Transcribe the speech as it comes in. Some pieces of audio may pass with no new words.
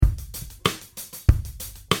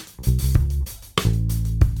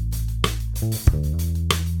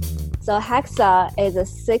So Hexa is a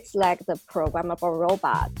six-legged programmable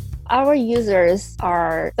robot. Our users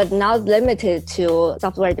are, but not limited to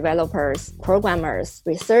software developers, programmers,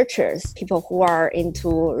 researchers, people who are into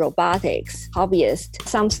robotics, hobbyists.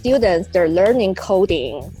 Some students, they're learning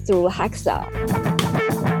coding through Hexa.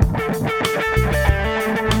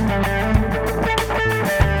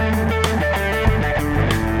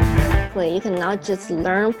 You can not just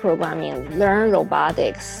learn programming, learn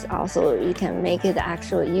robotics. Also, you can make it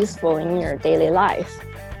actually useful in your daily life.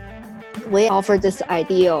 We offer this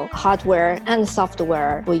ideal hardware and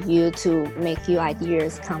software for you to make your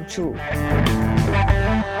ideas come true.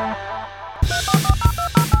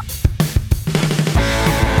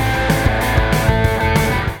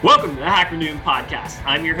 Welcome to the Hacker Noon podcast.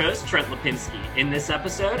 I'm your host, Trent Lipinski. In this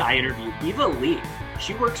episode, I interview Eva Lee.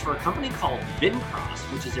 She works for a company called VinCross,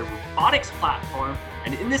 which is a robotics platform.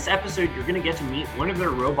 And in this episode, you're going to get to meet one of their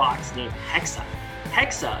robots named Hexa.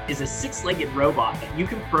 Hexa is a six-legged robot that you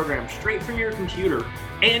can program straight from your computer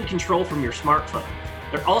and control from your smartphone.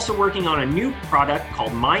 They're also working on a new product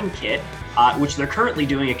called MindKit, which they're currently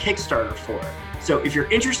doing a Kickstarter for. So if you're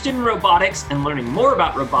interested in robotics and learning more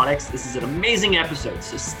about robotics, this is an amazing episode,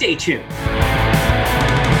 so stay tuned.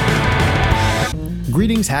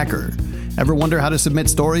 Greetings, hacker. Ever wonder how to submit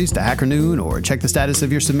stories to Hacker Noon or check the status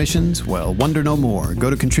of your submissions? Well, wonder no more. Go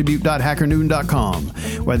to contribute.hackernoon.com.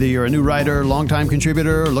 Whether you're a new writer, longtime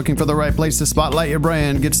contributor, or looking for the right place to spotlight your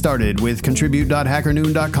brand, get started with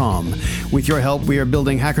contribute.hackernoon.com. With your help, we are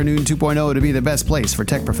building Hacker Noon 2.0 to be the best place for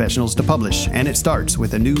tech professionals to publish, and it starts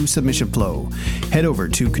with a new submission flow. Head over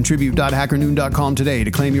to contribute.hackernoon.com today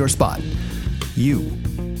to claim your spot. You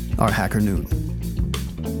are Hacker Noon.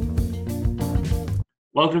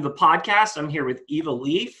 Welcome to the podcast. I'm here with Eva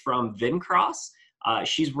Lee from VinCross.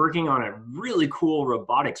 She's working on a really cool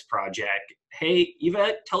robotics project. Hey,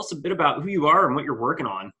 Eva, tell us a bit about who you are and what you're working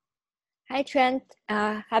on. Hi, Trent.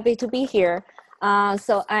 Happy to be here. My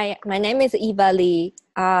name is Eva Lee.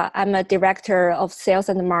 I'm a director of sales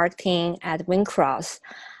and marketing at VinCross.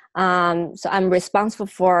 So I'm responsible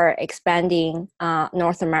for expanding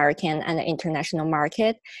North American and international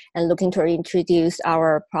market and looking to introduce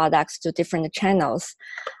our products to different channels.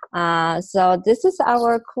 So this is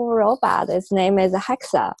our cool robot. Its name is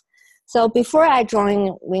Hexa. So before I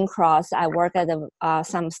joined VinCross, I worked at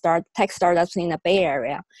some tech startups in the Bay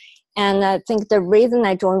Area. And I think the reason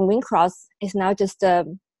I joined VinCross is not just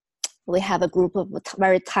we have a group of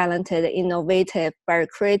very talented, innovative, very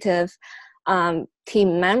creative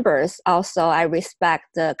team members. Also, I respect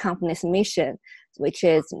the company's mission, which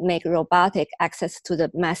is make robotic access to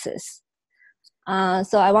the masses.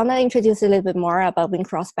 So I want to introduce a little bit more about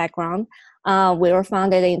VinCross background. We were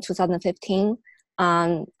founded in 2015,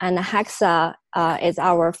 and Hexa is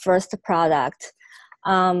our first product.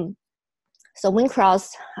 So VinCross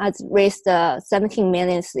has raised 17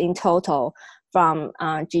 million in total from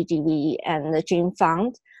GGV and the Dream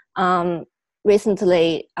Fund.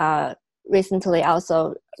 Recently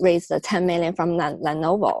also raised 10 million from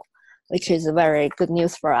Lenovo, which is very good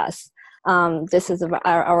news for us. This is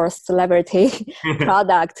our celebrity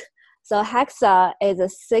product. So Hexa is a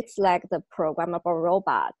six-legged programmable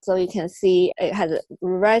robot. So you can see it has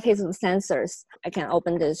varieties of sensors. I can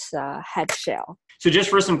open this head shell. So just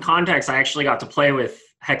for some context, I actually got to play with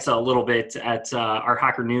Hexa a little bit at our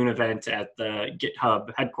Hacker Noon event at the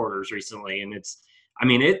GitHub headquarters recently. And it's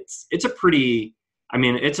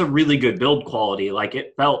a really good build quality. Like,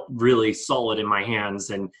 it felt really solid in my hands,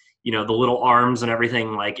 and the little arms and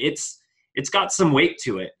everything. Like, it's got some weight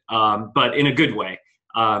to it, but in a good way.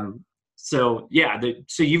 So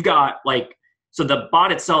you've got so the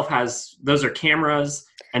bot itself those are cameras,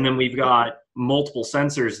 and then we've got multiple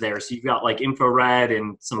sensors there. So you've got infrared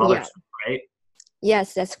and some other stuff, right?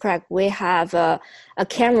 Yes, that's correct. We have a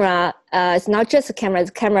camera. It's not just a camera;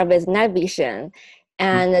 it's a camera with night vision.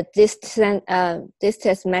 And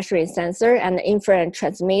distance measuring sensor and infrared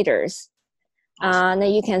transmitters. And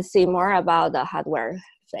you can see more about the hardware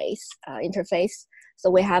interface. So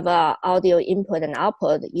we have audio input and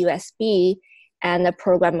output, USB, and the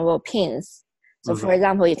programmable pins. So for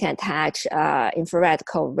example, you can attach infrared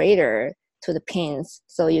code reader to the pins.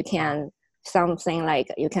 So you can something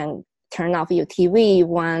like you can turn off your TV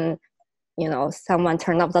when someone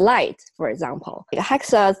turn off the light, for example.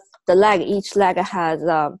 Hexa, each leg has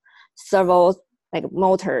several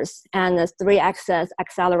motors and a 3-axis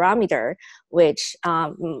accelerometer, which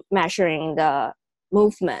measuring the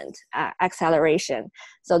movement acceleration.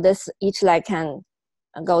 So each leg can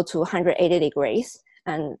go to 180 degrees,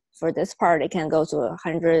 and for this part, it can go to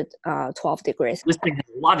 112 degrees. This thing has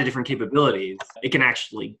a lot of different capabilities. It can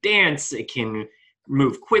actually dance. It can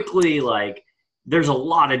move quickly. there's a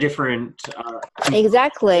lot of different.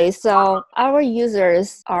 Exactly. So our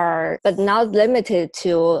users are, but not limited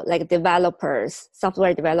to like developers,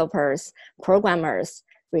 software developers, programmers,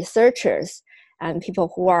 researchers, and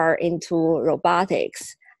people who are into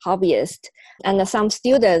robotics, hobbyists. And some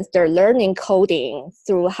students, they're learning coding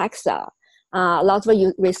through Hexa. A lot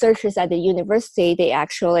of researchers at the university, they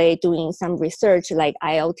actually doing some research like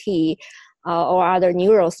IoT or other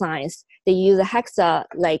neuroscience. They use Hexa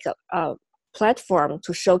like a platform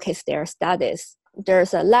to showcase their studies.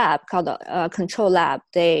 There's a lab called a control lab.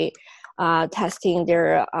 They testing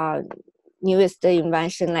their newest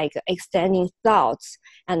invention, like extending thoughts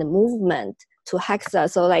and movement to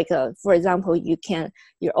Hexa. So like, for example, you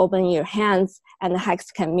open your hands and the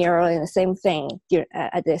Hexa can mirror in the same thing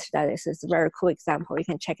at this studies. It's a very cool example. You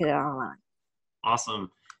can check it out online.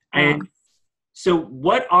 Awesome. And so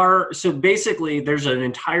basically there's an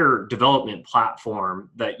entire development platform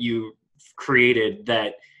that you created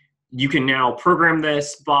that you can now program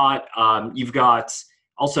this bot. You've got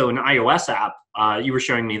also an iOS app. You were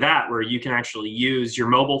showing me that where you can actually use your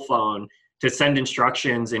mobile phone to send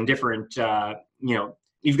instructions in different,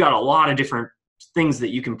 you've got a lot of different things that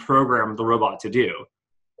you can program the robot to do.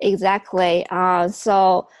 Exactly.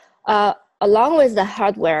 So along with the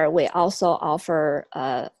hardware, we also offer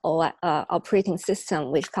an operating system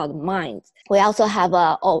which is called Mind. We also have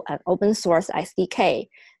an open source SDK.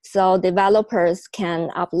 So developers can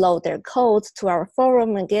upload their code to our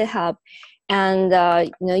forum and GitHub, and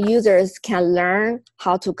users can learn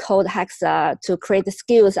how to code Hexa to create the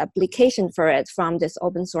skills application for it from this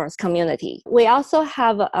open source community. We also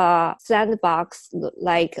have a sandbox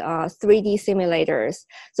like 3D simulators.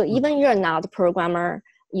 So even you're not a programmer,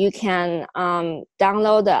 you can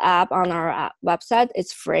download the app on our website.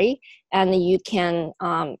 It's free, and you can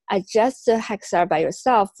adjust the Hexa by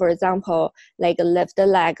yourself. For example, like lift the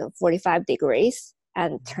leg 45 degrees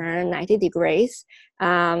and turn 90 degrees.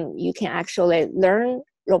 You can actually learn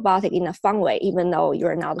robotic in a fun way, even though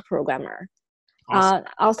you're not a programmer. Awesome.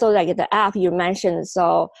 Also, like the app you mentioned,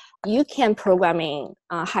 so you can programming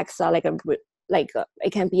Hexa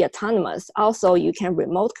it can be autonomous. Also, you can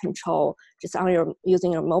remote control just on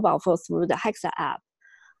using your mobile phone through the Hexa app.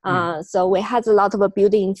 So we had a lot of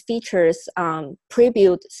built-in features,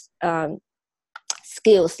 pre-built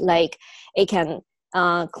skills, like it can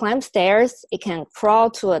climb stairs, it can crawl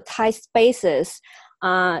to tight spaces,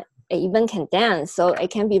 it even can dance. So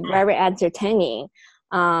it can be very entertaining.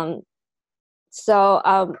 So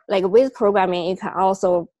with programming, you can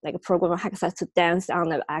also program Hexa to dance on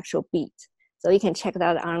the actual beat. So you can check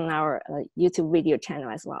that on our YouTube video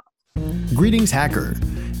channel as well. Greetings, hacker.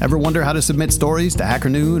 Ever wonder how to submit stories to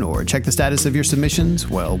HackerNoon or check the status of your submissions?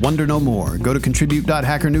 Well, wonder no more. Go to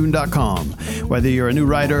contribute.hackernoon.com. Whether you're a new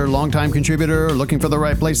writer, longtime contributor, or looking for the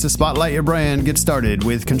right place to spotlight your brand, get started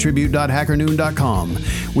with contribute.hackernoon.com.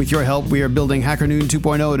 With your help, we are building HackerNoon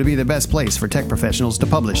 2.0 to be the best place for tech professionals to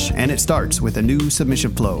publish, and it starts with a new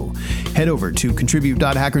submission flow. Head over to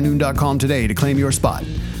contribute.hackernoon.com today to claim your spot.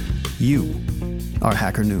 You are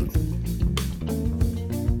HackerNoon.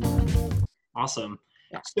 Awesome.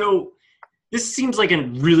 So this seems like a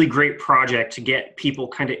really great project to get people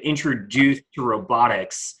kind of introduced to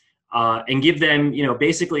robotics and give them,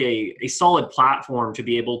 basically a solid platform to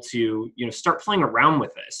be able to, start playing around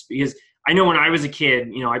with this. Because I know when I was a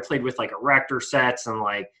kid, I played with like erector sets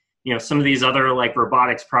and some of these other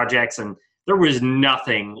robotics projects, and there was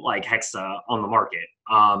nothing like Hexa on the market.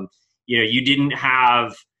 You didn't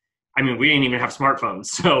have, we didn't even have smartphones.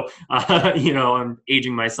 So, I'm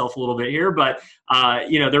aging myself a little bit here, but,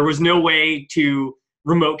 there was no way to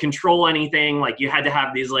remote control anything. You had to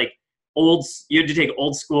have these you had to take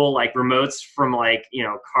old school remotes from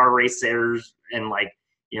car racers and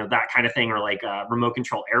that kind of thing, or remote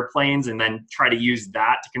control airplanes, and then try to use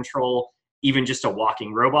that to control even just a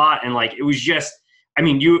walking robot. And it was just,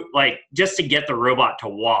 just to get the robot to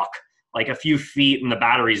walk a few feet and the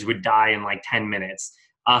batteries would die in 10 minutes.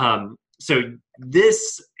 So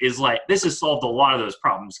this has solved a lot of those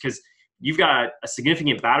problems because you've got a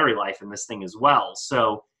significant battery life in this thing as well.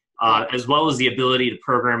 So, as well as the ability to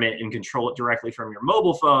program it and control it directly from your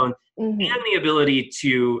mobile phone, and the ability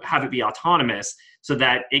to have it be autonomous so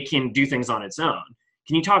that it can do things on its own.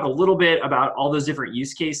 Can you talk a little bit about all those different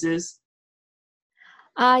use cases?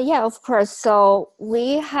 Yeah, of course. So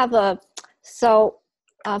we have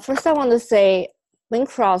first I want to say,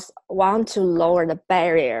 Wincross want to lower the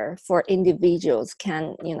barrier for individuals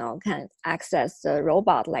can access the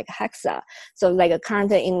robot like Hexa. So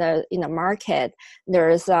currently in the market,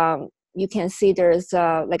 there's you can see there's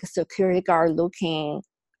a security guard looking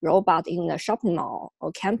robot in the shopping mall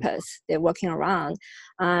or campus. They're walking around,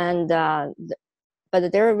 and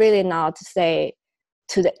but they're really not, say,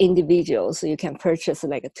 to the individual. So you can purchase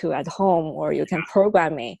like a tool at home, or you can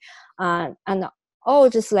program it. And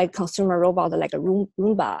just like consumer robot, like a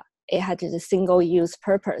Roomba, it had just a single use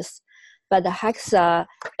purpose. But the Hexa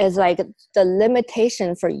is like the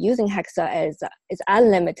limitation for using Hexa is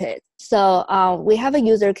unlimited. So we have a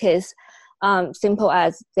user case, simple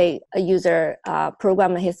as a user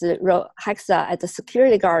program his Hexa as a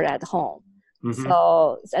security guard at home. Mm-hmm.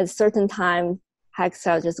 So at a certain time,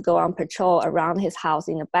 Hexa just go on patrol around his house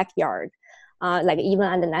in the backyard, like even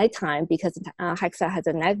at the nighttime, because Hexa has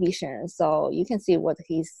a night vision, so you can see what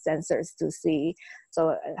his sensors to see. So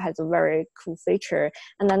it has a very cool feature.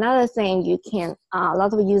 And another thing, you can a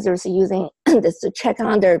lot of users are using this to check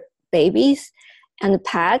on their babies and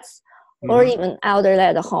pets, or even elderly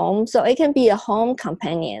at home. So it can be a home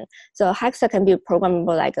companion. So Hexa can be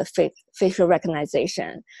programmable like a facial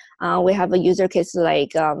recognition. We have a user case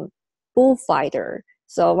like bullfighter.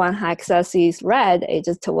 So when Hexa sees red, it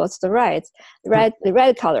just towards the right, the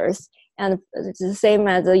red colors. And it's the same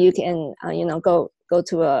as you can, go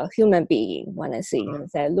to a human being when I see,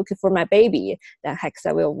 say, looking for my baby, then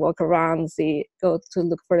Hexa will walk around, go to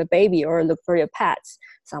look for the baby or look for your pets,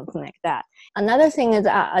 something like that. Another thing is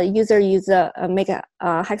a user make a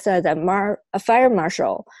Hexa as a fire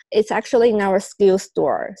marshal. It's actually in our skill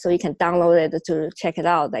store, so you can download it to check it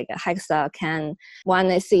out. Like Hexa can, when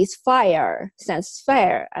it sees fire, sense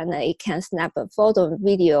fire, and it can snap a photo and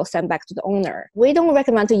video, send back to the owner. We don't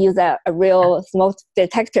recommend to use a real smoke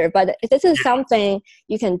detector, but this is something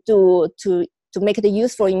you can do to make it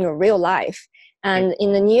useful in your real life. And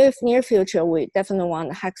in the near future, we definitely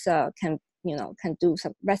want Hexa can do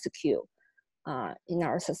some rescue in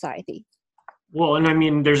our society. Well, and I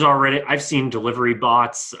mean, I've seen delivery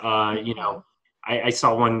bots. I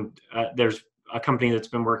saw one. There's a company that's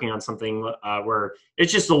been working on something where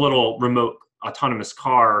it's just a little remote autonomous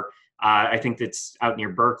car. I think that's out near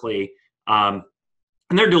Berkeley. And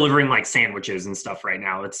they're delivering like sandwiches and stuff right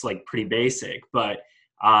now. It's like pretty basic, but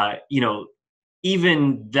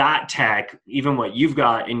even that tech, even what you've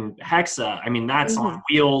got in Hexa, I mean, that's on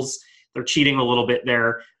wheels. They're cheating a little bit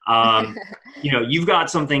there. You've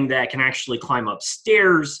got something that can actually climb up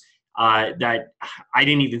stairs, that I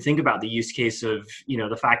didn't even think about the use case of,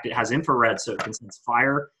 the fact it has infrared so it can sense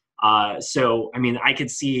fire. So, I mean, I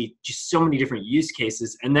could see just so many different use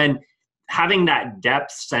cases. And then having that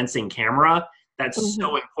depth sensing camera, that's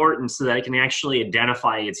so important so that it can actually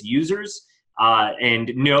identify its users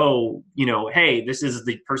and know, hey, this is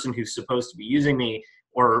the person who's supposed to be using me,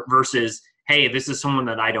 or versus, hey, this is someone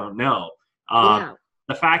that I don't know.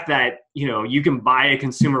 The fact that, you can buy a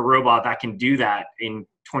consumer robot that can do that in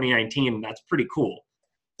 2019, that's pretty cool.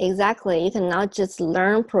 Exactly. You can not just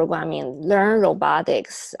learn programming, learn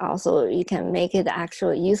robotics. Also, you can make it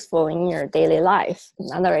actually useful in your daily life.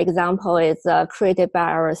 Another example is created by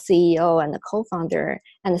our CEO and the co-founder.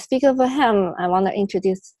 And speaking of him, I want to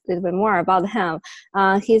introduce a little bit more about him.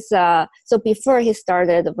 So before he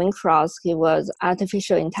started Wincross, he was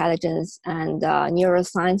artificial intelligence and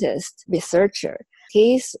neuroscientist researcher.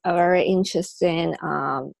 He's very interested in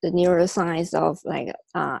the neuroscience of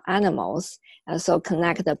animals, and so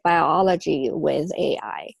connect the biology with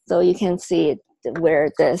AI. So you can see where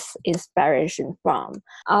this inspiration from.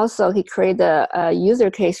 Also, he created a user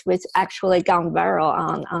case which actually gone viral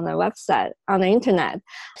on the website, on the internet.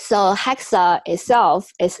 So Hexa itself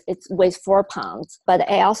it weighs 4 pounds, but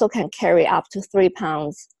it also can carry up to 3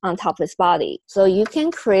 pounds on top of its body. So you can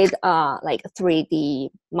create a 3D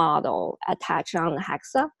model attached on the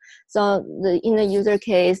Hexa. So in the user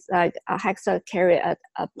case, like a Hexa carry a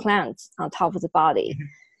plant on top of the body.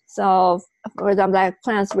 So, for example,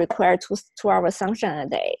 plants require 2 hours sunshine a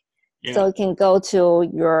day. Yeah. So you can go to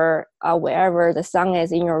your wherever the sun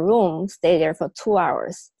is in your room, stay there for 2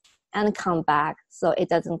 hours, and come back, so it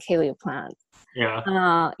doesn't kill your plant.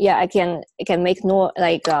 Yeah. It can make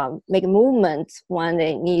make movements when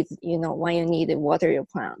they need when you need to water your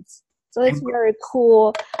plants. So it's very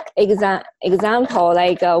cool example.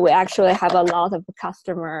 We actually have a lot of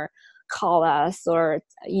customer call us or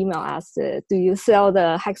email us, do you sell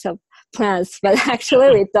the Hexa plants? But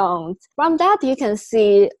actually we don't. From that, you can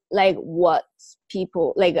see what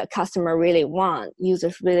people, a customer really want,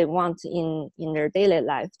 users really want in their daily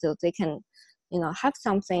life, so they can, have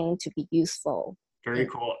something to be useful. Very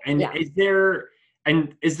cool. And is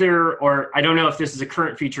there, or I don't know if this is a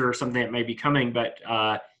current feature or something that may be coming, but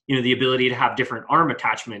the ability to have different arm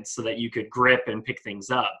attachments so that you could grip and pick things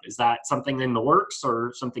up. Is that something in the works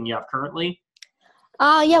or something you have currently?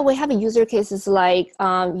 We have user cases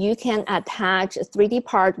you can attach a 3D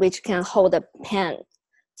part which can hold a pen.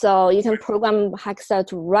 So you can program Hexa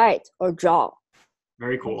to write or draw.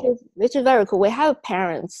 Very cool. Which is very cool. We have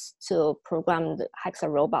parents to program the Hexa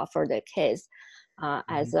robot for their kids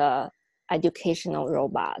as a educational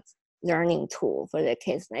robot learning tool for their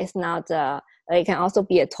kids. It's not, it can also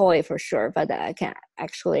be a toy for sure, but it can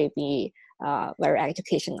actually be very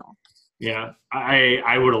educational. Yeah,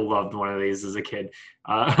 I would have loved one of these as a kid.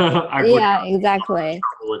 Yeah, exactly.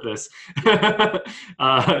 With this,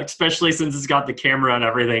 especially since it's got the camera and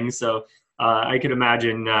everything. So I could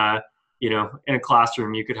imagine, in a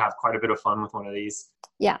classroom, you could have quite a bit of fun with one of these.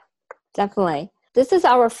 Yeah, definitely. This is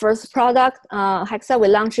our first product. Hexa, we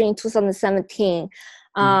launched in 2017.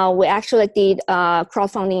 We actually did a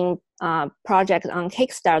crowdfunding project on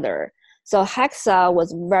Kickstarter. So Hexa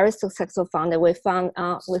was very successful funded. We found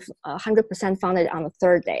with 100% funded on the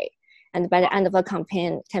third day. And by the end of the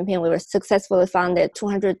campaign, we were successfully funded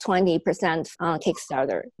 220% on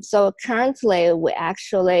Kickstarter. So currently, we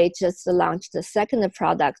actually just launched the second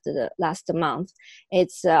product last month.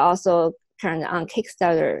 It's also currently on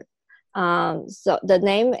Kickstarter. So the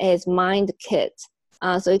name is Mind Kit.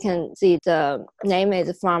 So you can see the name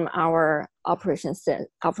is from our operating system.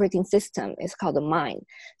 It's called the Mind.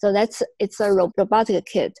 So it's a robotic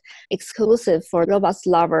kit exclusive for robots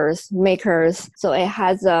lovers, makers. So it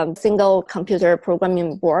has a single computer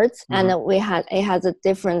programming board, and it has a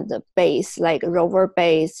different base, like rover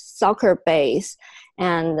base, soccer base,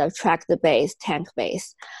 and track the base, tank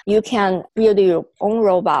base. You can build your own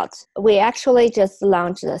robot. We actually just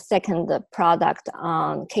launched the second product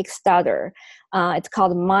on Kickstarter. It's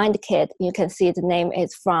called Mind Kit. You can see the name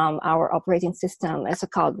is from our operating system. It's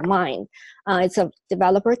called Mind. It's a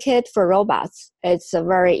developer kit for robots. It's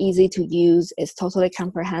very easy to use. It's totally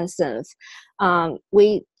comprehensive.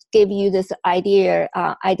 We give you this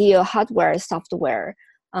ideal hardware, software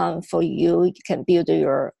for you. You can build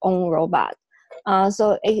your own robot.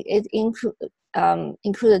 So it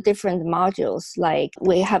includes different modules. Like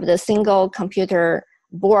we have the single computer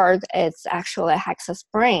board. It's actually a Hexa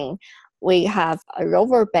Spring. We have a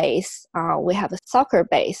rover base, we have a soccer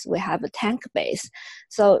base, we have a tank base.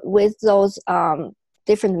 So with those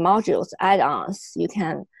different modules, add-ons, you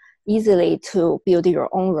can easily to build your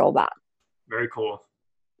own robot. Very cool.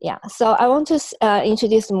 Yeah, so I want to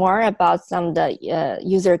introduce more about some of the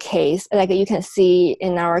user case. Like you can see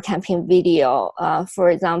in our campaign video,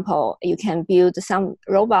 for example, you can build some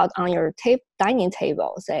robot on your dining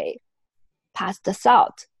table, say, pass the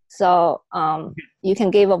salt. So you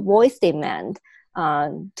can give a voice demand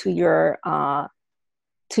to your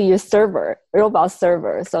server, robot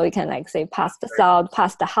server. So you can like say, pass the salt,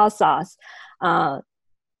 pass the hot sauce.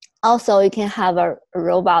 Also, you can have a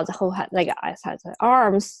robot who has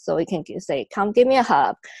arms, so you can say, "Come, give me a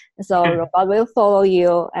hug." So robot will follow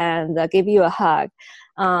you and give you a hug.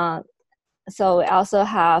 So we also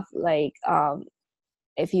have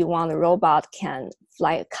if you want, a robot can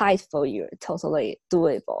fly a kite for you, totally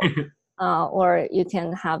doable. Or you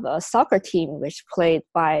can have a soccer team which played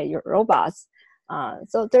by your robots.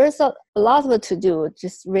 So there's a lot of it to do. It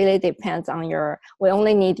just really depends on we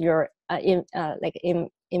only need your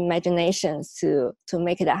imaginations to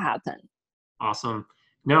make it happen. Awesome.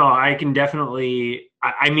 No, I can definitely,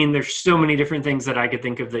 I mean, there's so many different things that I could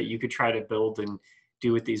think of that you could try to build and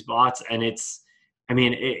do with these bots. And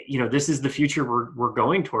this is the future we're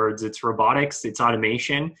going towards. It's robotics, it's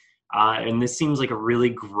automation. And this seems like a really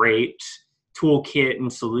great toolkit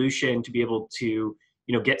and solution to be able to,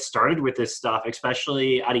 get started with this stuff,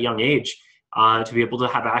 especially at a young age, to be able to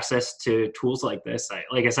have access to tools like this.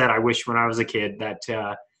 Like I said, I wish when I was a kid that,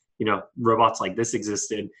 robots like this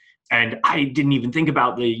existed. And I didn't even think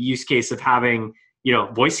about the use case of having,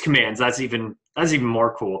 voice commands. That's even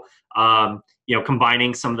more cool.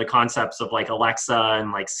 Combining some of the concepts of like Alexa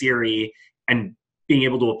and like Siri and being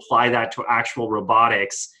able to apply that to actual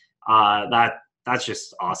robotics, that's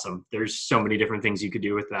just awesome. There's so many different things you could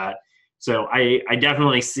do with that. So I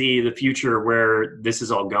definitely see the future where this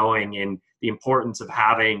is all going and the importance of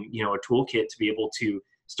having, a toolkit to be able to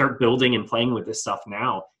start building and playing with this stuff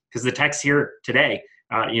now, because the tech's here today.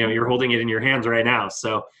 You're holding it in your hands right now.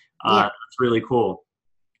 So That's really cool.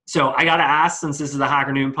 So I got to ask, since this is the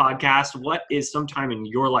Hacker Noon podcast, what is some time in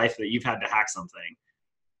your life that you've had to hack something?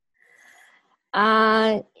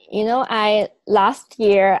 Last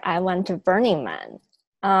year I went to Burning Man,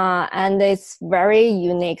 and it's very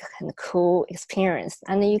unique and cool experience.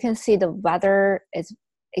 And you can see the weather is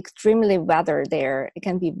extremely weather there. It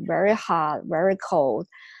can be very hot, very cold,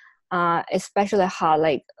 especially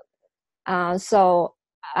hot. So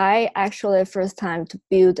I actually first time to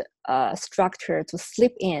build a structure to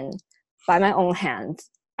sleep in by my own hands.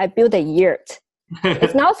 I built a yurt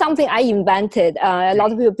It's not something I invented. A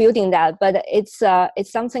lot of people building that, but it's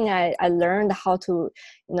something I learned how to,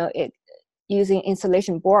 using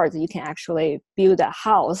insulation boards, you can actually build a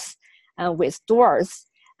house with doors.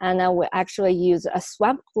 And then we actually use a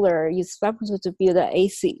swamp cooler to build an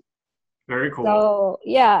AC. Very cool. So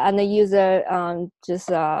yeah, and I use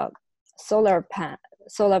a solar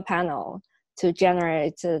panel to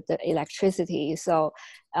generate the electricity. So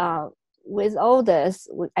with all this,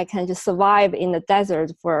 I can just survive in the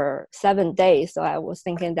desert for 7 days. So I was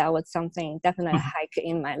thinking that was something definitely a hike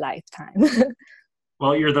in my lifetime.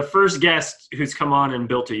 Well, you're the first guest who's come on and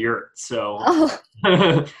built a yurt. So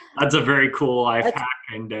that's a very cool life hack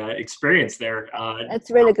and experience there. That's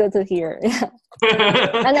really good to hear. Yeah.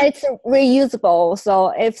 And it's reusable.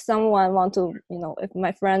 So if someone want to, if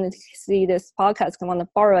my friend see this podcast, come on to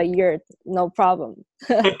borrow a yurt, no problem.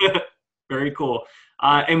 Very cool.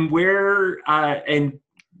 And where and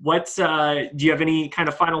what's do you have any kind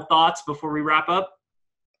of final thoughts before we wrap up?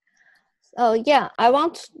 Oh yeah, I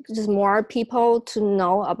want just more people to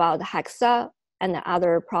know about Hexa and the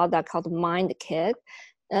other product called MindKit.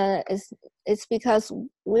 It's because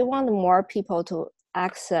we want more people to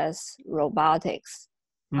access robotics.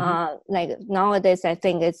 Like nowadays, I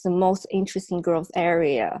think it's the most interesting growth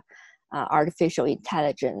area, artificial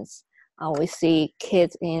intelligence. We see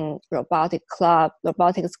kids in robotics club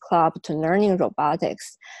to learning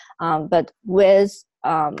robotics. But with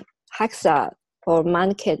Hexa or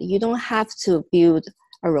MindKit, you don't have to build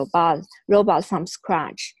a robot from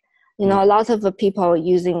scratch. A lot of the people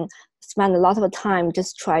spend a lot of time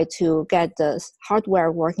just try to get the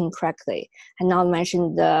hardware working correctly, and not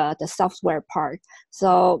mention the software part.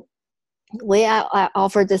 So we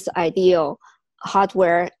offer this ideal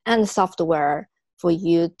hardware and software for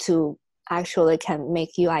you to actually can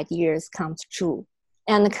make your ideas come true.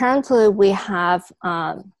 And currently we have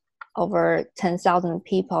over 10,000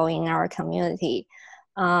 people in our community.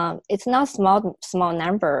 It's not small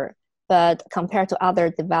number, but compared to other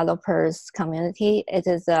developers community, it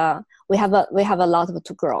is we have a lot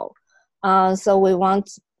to grow. So we want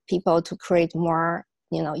people to create more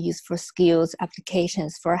useful skills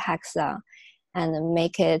applications for Hexa and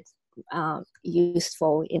make it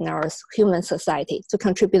useful in our human society, to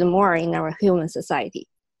contribute more in our human society.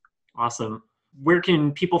 Awesome. Where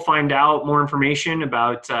can people find out more information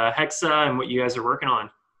about Hexa and what you guys are working on?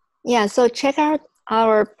 Yeah, so check out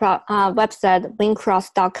our website,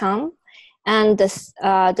 wincross.com. And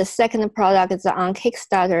the second product is on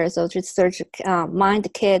Kickstarter. So just search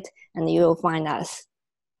MindKit and you will find us.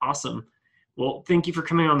 Awesome. Well, thank you for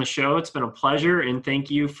coming on the show. It's been a pleasure. And thank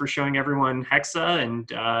you for showing everyone Hexa and,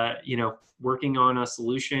 working on a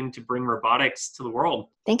solution to bring robotics to the world.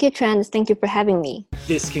 Thank you, Trent. Thank you for having me.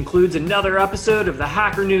 This concludes another episode of the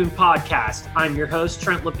Hacker Noon podcast. I'm your host,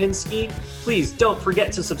 Trent Lipinski. Please don't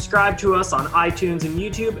forget to subscribe to us on iTunes and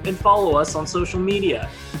YouTube and follow us on social media.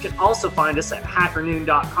 You can also find us at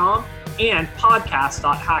hackernoon.com and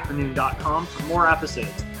podcast.hackernoon.com for more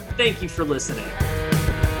episodes. Thank you for listening.